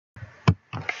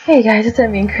Hey guys, it's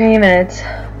Envy and Cream, and it's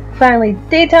finally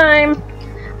daytime.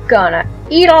 Gonna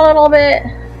eat a little bit.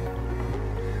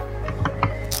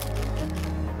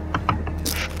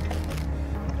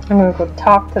 I'm gonna go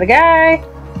talk to the guy.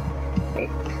 Wait,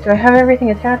 do I have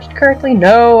everything attached correctly?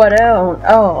 No, I don't.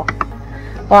 Oh.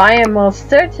 Well, I am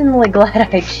most certainly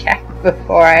glad I checked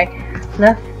before I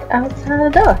left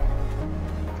outside the door.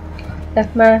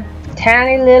 Left my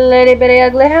tiny little itty bitty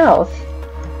ugly house.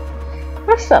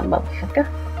 What's up, motherfucker?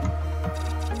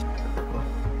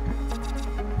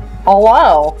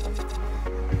 Hello?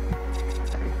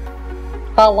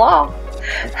 Hello?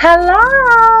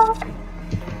 Hello?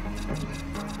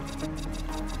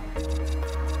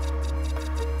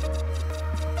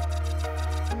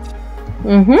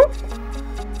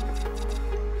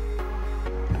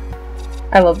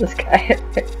 I love this guy.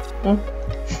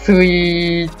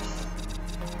 Sweet.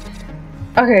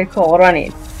 Okay, cool. What do I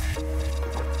need?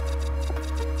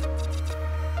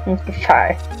 Let's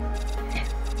try.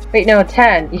 Wait, no,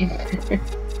 10.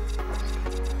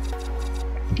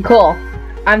 Cool.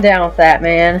 I'm down with that,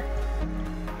 man.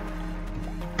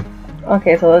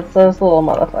 Okay, so it's those little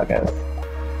motherfuckers.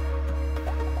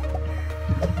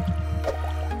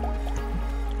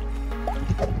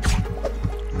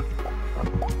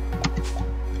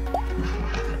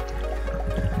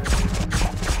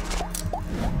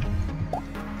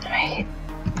 Alright.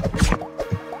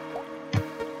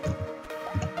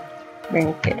 Bring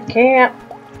it to camp.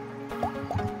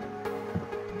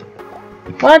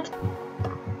 What?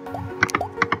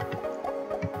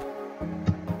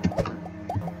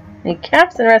 Need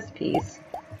caps and recipes.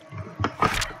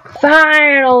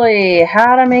 Finally!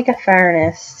 How to make a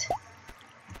furnace.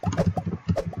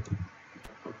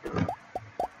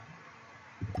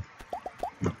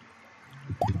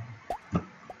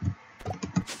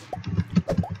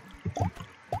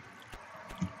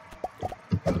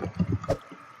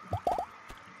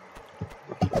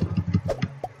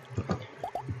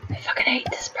 I fucking hate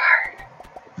this part.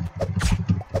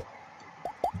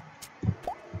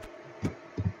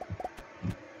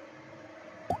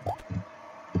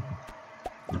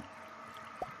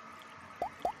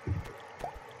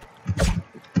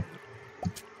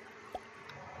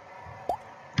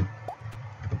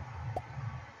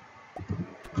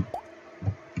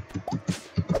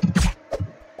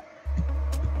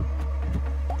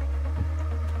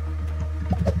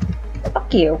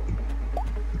 Fuck you.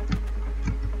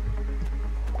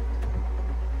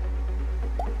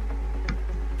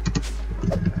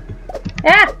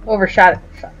 Ah! Overshot it.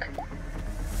 Fuck.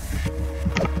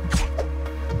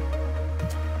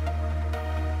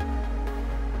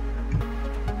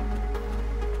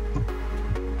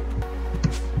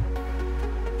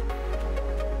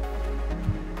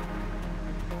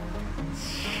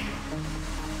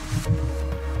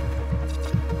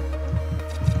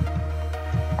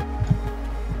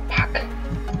 Fuck.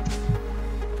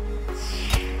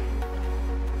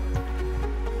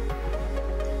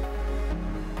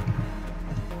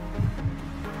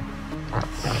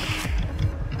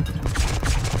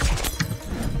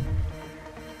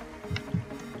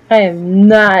 I am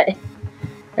not in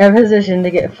a position to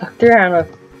get fucked around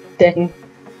with thing.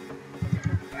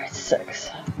 Alright, 6.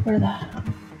 Where the hell?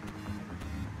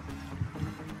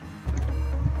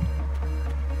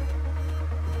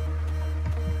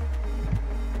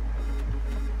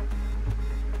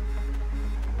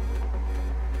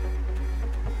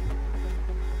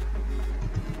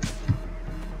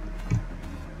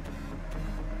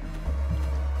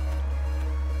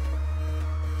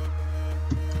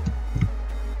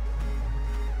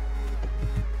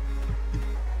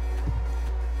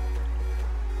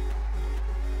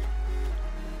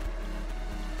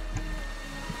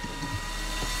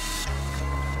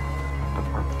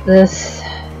 This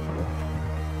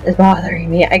is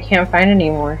bothering me. I can't find any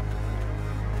more.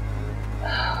 Oh,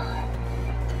 I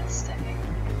hate this thing.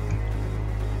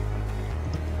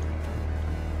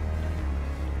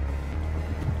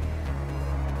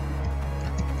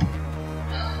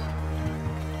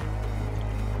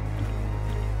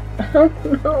 I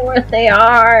don't know where they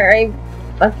are. I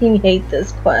fucking hate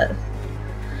this quest.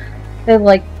 They're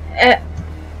like,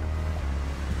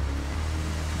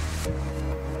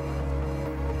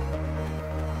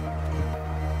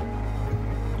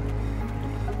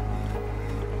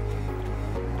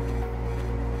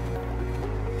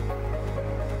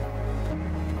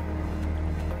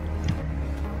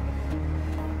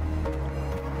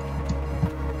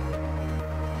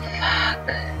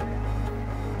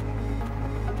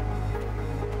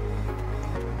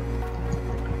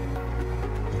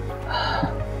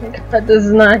 but this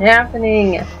is not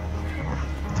happening.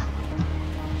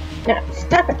 Yeah,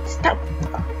 stop it, stop.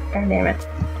 Oh, God damn it.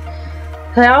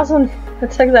 I also,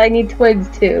 it says I need twigs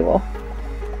too. Well,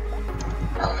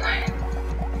 oh, fine.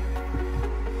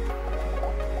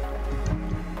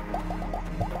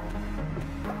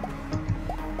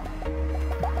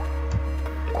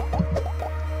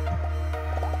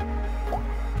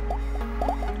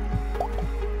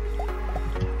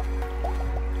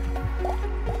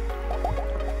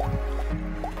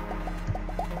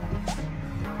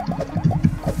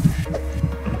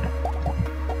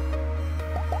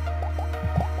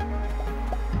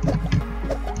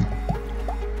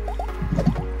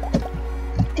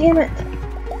 Damn it!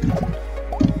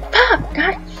 Fuck!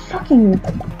 God fucking...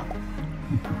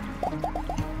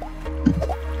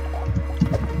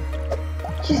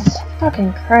 Jesus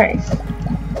fucking Christ.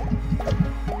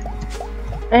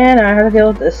 And I have to deal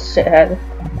with this shithead.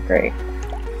 Great.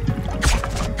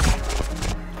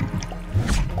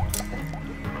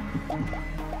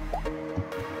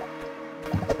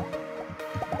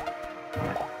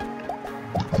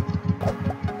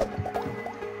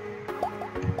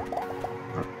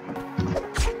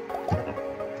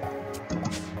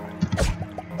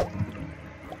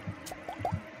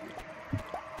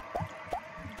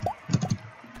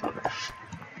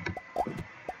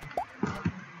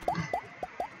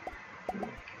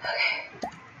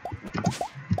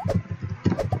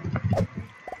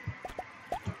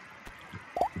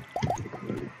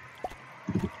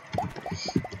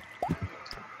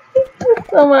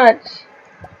 So much.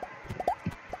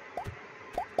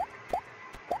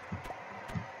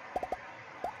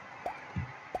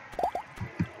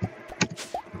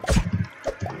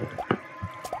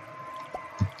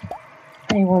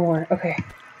 I need one more. Okay.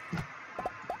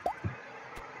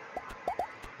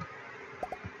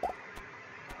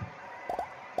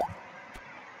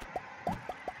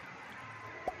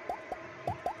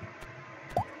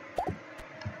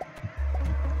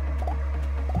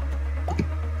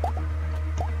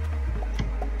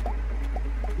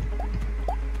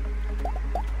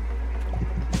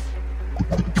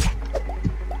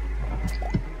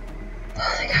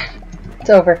 It's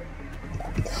over.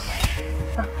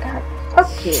 Oh god,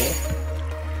 fuck you.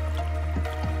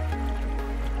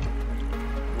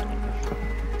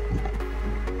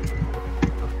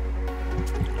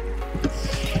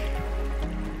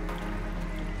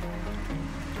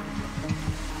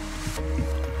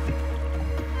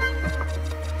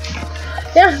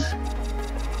 Yeah.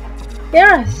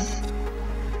 Yes.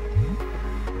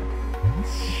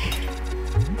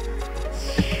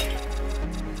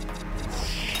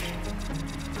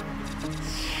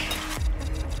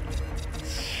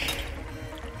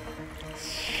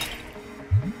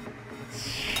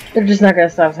 They're just not gonna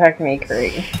stop attacking me,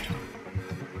 great.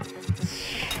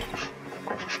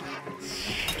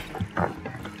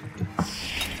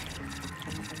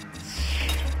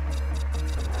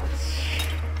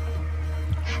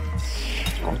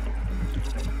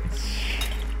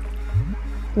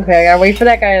 Okay, I gotta wait for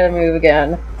that guy to move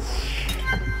again.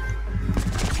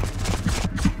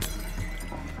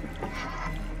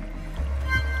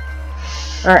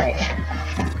 Alright.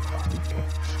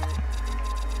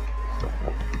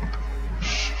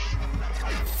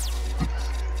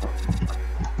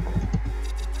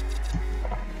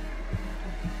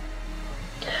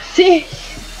 See?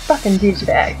 Fucking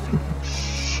douchebag.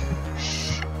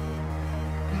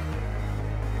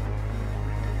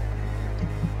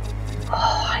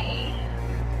 Oh, I hate it.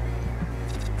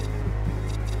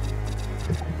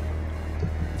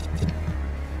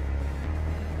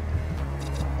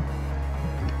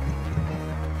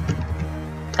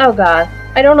 Oh god.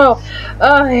 I don't know.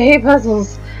 Oh, I hate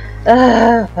puzzles.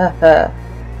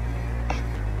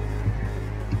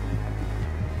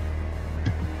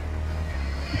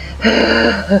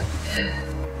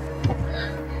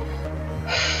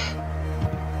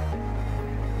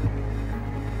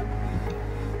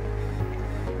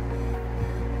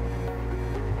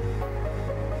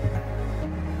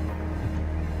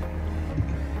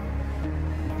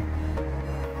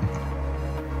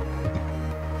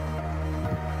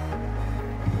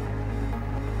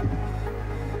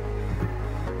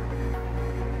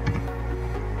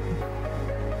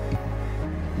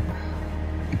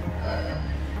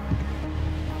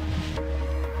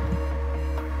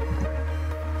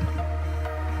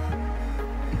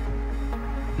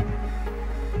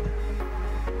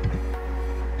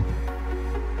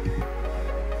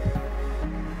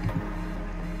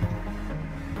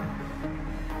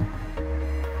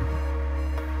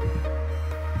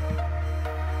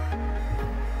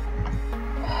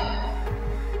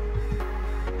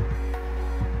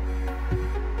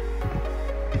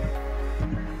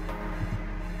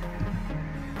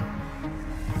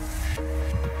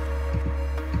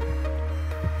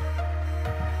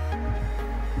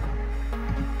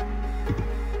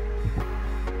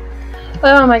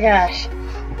 Oh my gosh.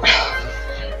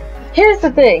 Here's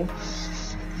the thing.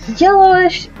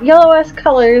 Yellowish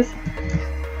colors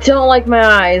don't like my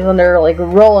eyes when they're like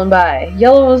rolling by.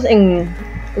 Yellows and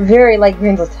very light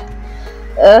greens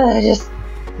just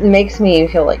makes me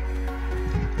feel like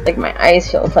my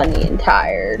eyes feel funny and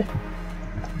tired.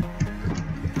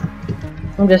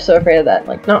 I'm just so afraid of that.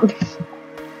 Like, no.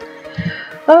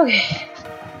 Okay.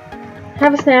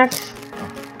 Have a snack.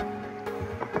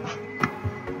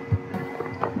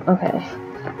 Okay.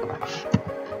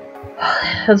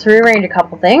 Let's rearrange a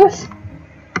couple things.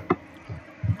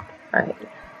 Alright.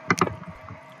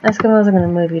 Eskimos are going to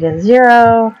move you to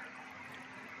 0.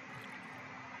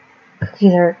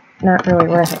 Cookies are not really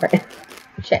worth it, right?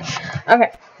 Shit.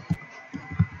 Okay.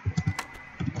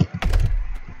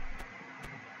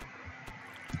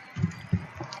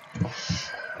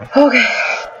 Okay.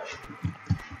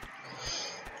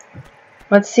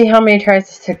 Let's see how many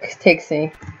tries this takes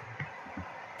me.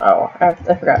 Oh, I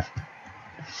forgot.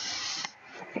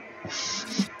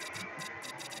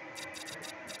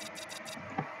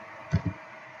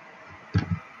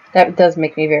 That does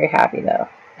make me very happy, though.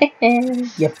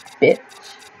 You bitch.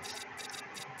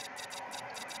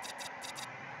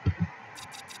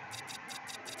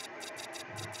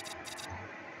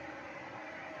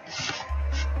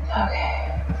 Okay.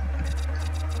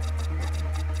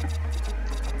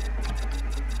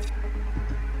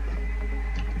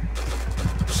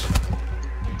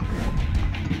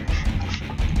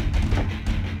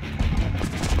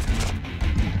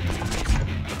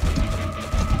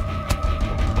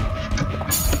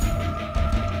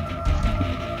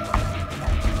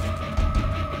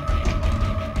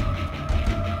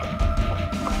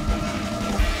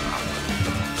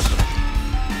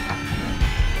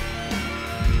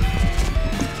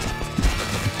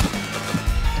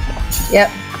 Yep,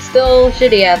 still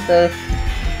shitty at this.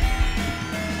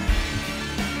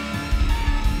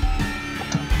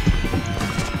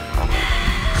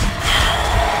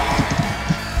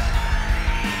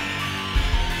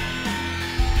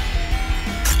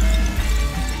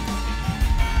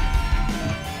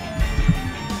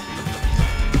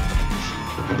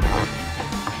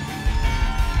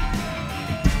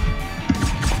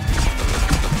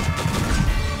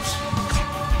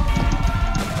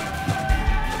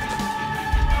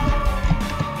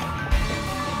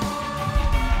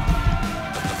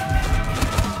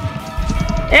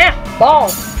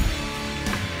 Balls.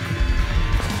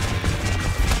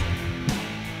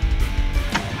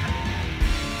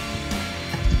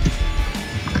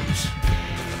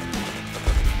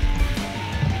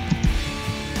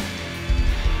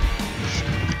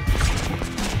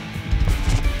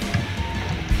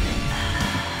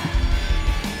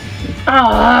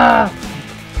 Ah,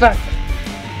 fuck.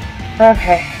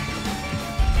 Okay.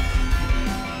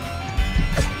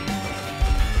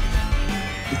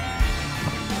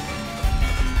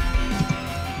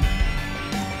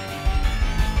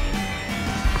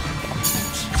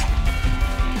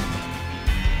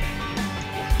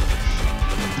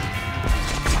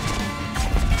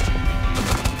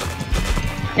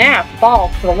 Yeah,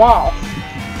 balls to the walls.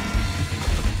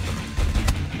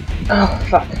 Oh,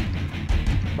 fuck.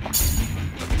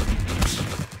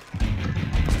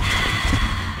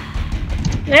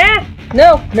 Ah!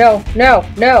 No, no, no,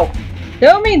 no.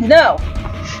 No means no.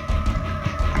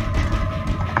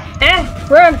 Ah!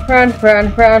 Run, run,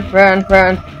 run, run, run,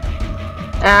 run.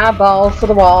 Ah, balls to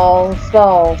the walls,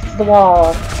 balls to the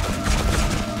wall.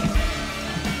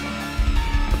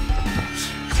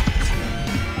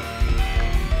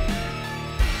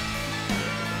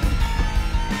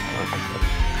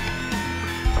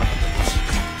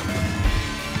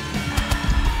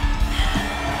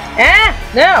 Ah!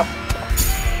 No!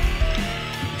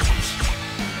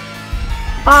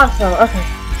 Awesome, okay.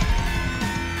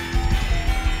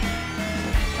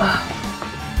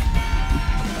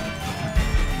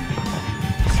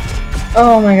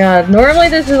 Oh my god, normally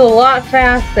this is a lot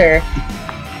faster.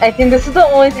 I think this is the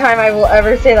only time I will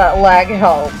ever say that lag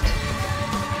helped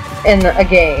in a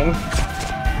game.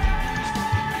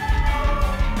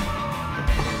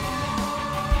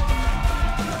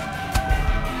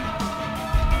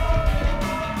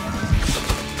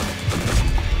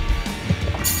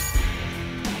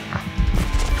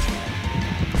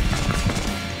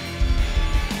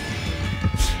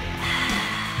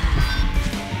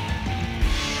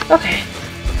 Okay.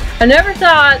 I never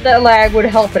thought that lag would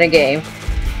help in a game,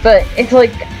 but it's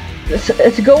like,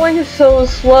 it's going so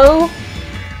slow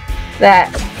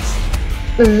that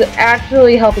this is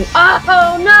actually helping.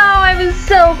 Oh no, I was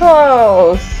so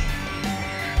close!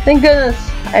 Thank goodness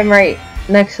I'm right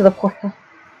next to the portal.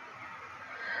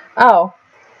 Oh.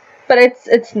 But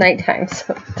it's nighttime,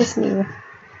 so it doesn't even...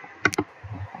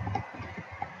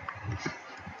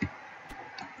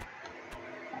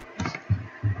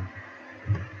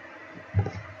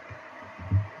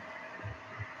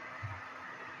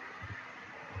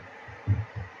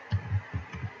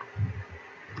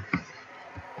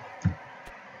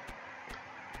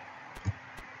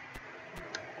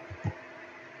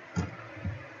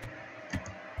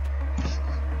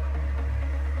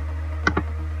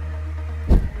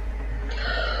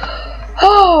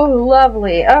 Oh,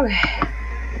 lovely. Okay.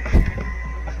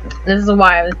 This is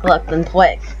why I was collecting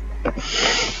twigs.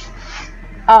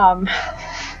 Oh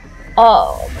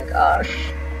my gosh.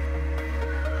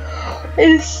 It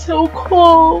is so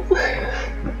cold.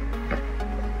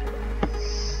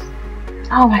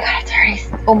 Oh my god, it's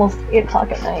already almost 8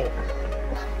 o'clock at night.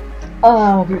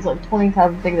 Oh, there's like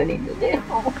 20,000 things I need to do.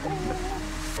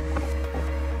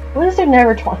 What is there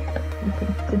never 20,000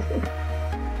 things to do?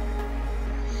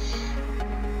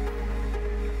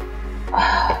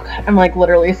 Oh god, I'm like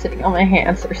literally sitting on my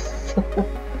hands. They're so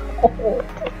cold.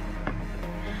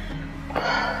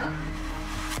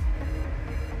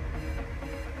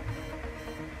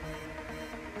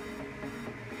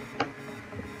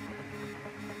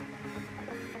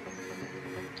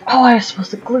 Oh, I was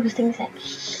supposed to glue things in.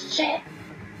 Shit.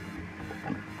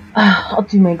 I'll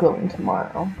do my gluing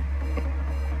tomorrow.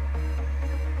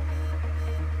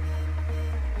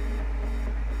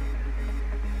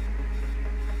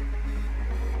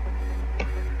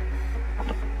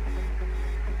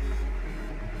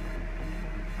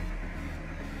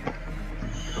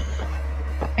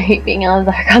 I hate being out of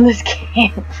the dark on this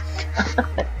game.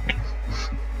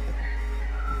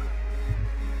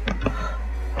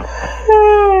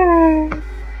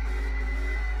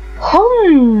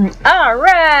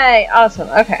 Alright! Awesome,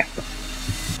 okay.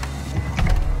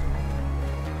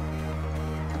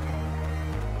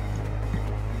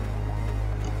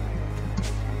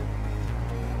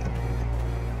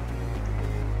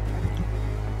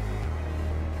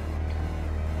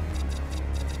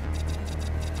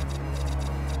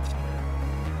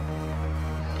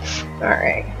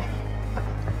 Alright.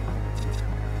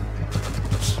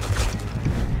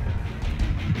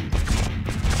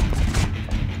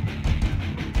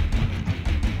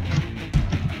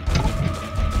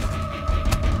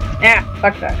 Ah,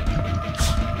 fuck that.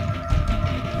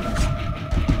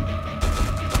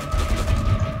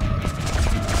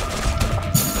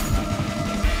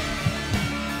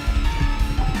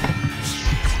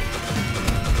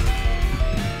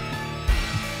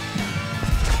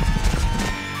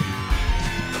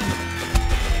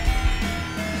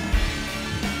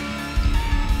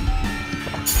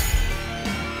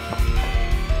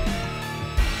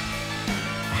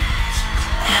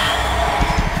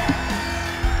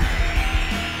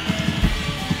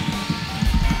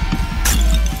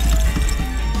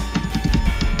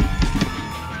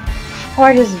 Oh,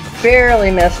 I just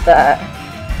barely missed that.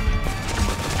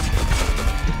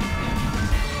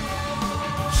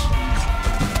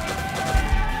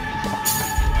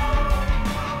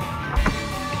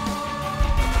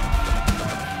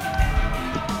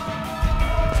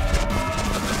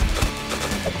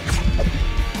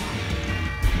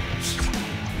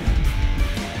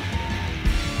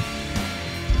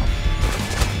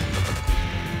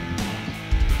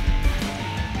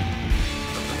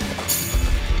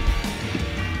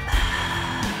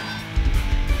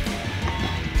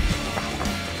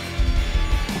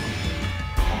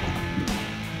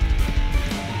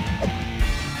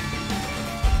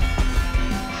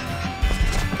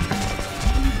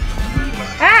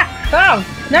 Oh,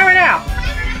 never now.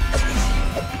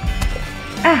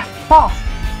 Ah, false.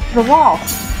 The wall.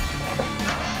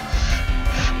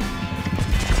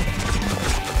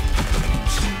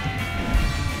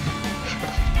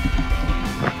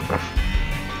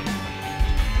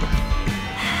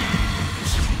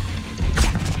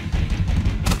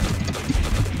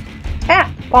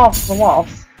 Ah, false. The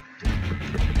walls.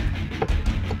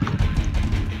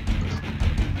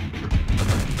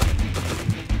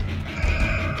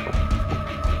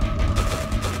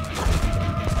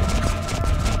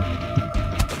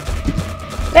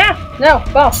 No,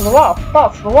 false to the wall,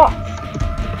 false to the wall.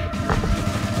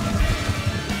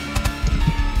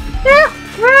 Yeah,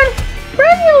 run!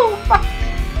 Run, you little fuck!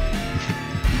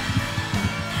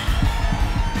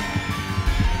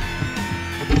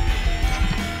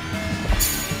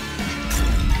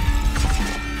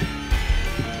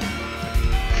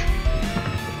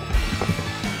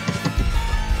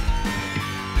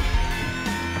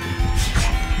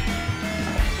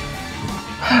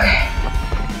 Okay.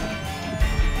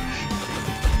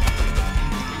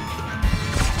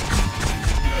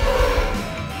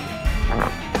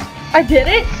 I did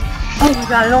it? Oh my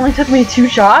god, it only took me 2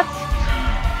 shots?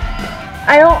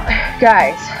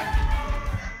 Guys.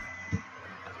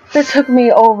 It took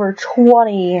me over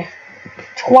 20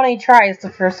 tries the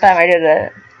first time I did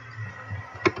it.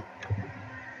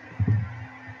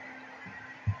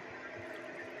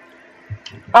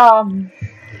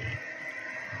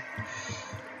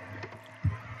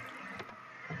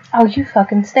 Oh, you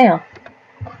fucking snail.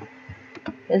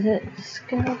 Is it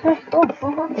okay?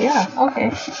 Oh, yeah,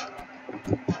 okay.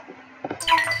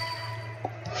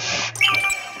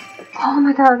 Oh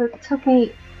my god, it took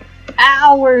me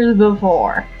hours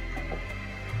before.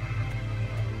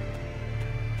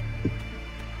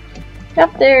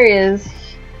 Yep, there he is.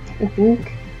 I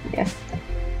think. Yeah.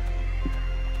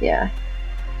 Yeah.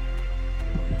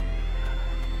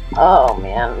 Oh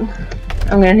man.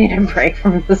 I'm gonna need a break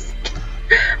from this.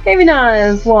 Maybe not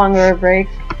as long of a break.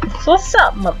 So what's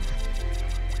up,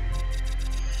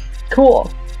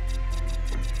 Cool.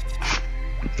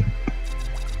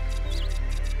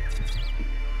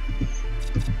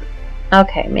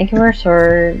 Okay, making more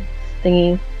sword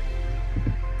thingy.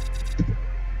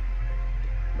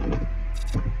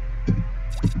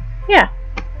 Yeah.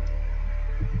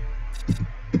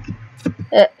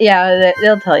 Yeah,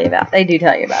 they'll tell you about. They do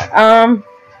tell you about.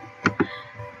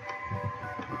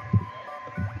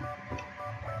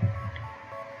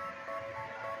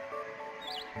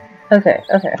 Okay.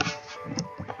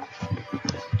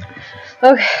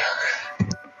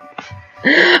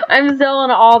 I'm still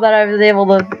in awe that I was able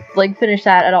to like finish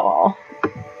that at all.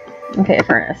 Okay,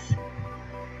 furnace.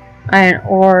 Iron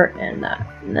ore and that,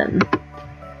 and then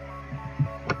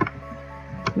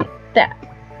that.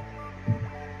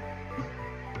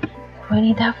 Do I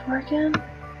need that for again?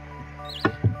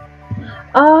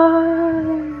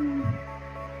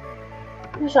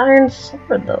 There's iron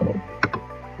sword though.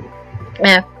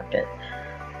 Fuck it.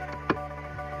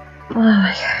 Oh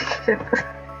my god.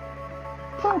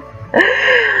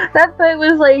 That fight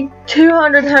was like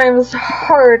 200 times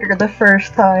harder the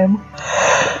first time.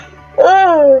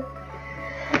 But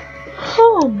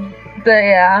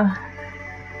yeah.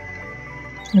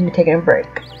 Let me take a break.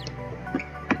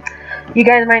 You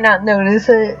guys might not notice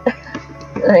it.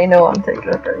 I know I'm taking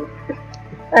a break.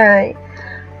 Alright.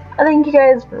 Thank you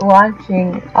guys for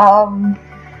watching.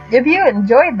 If you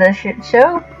enjoyed this shit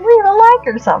show, leave a like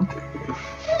or something.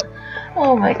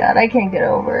 Oh my god, I can't get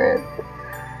over it.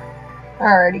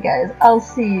 Alrighty guys, I'll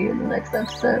see you in the next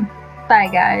episode. Bye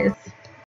guys.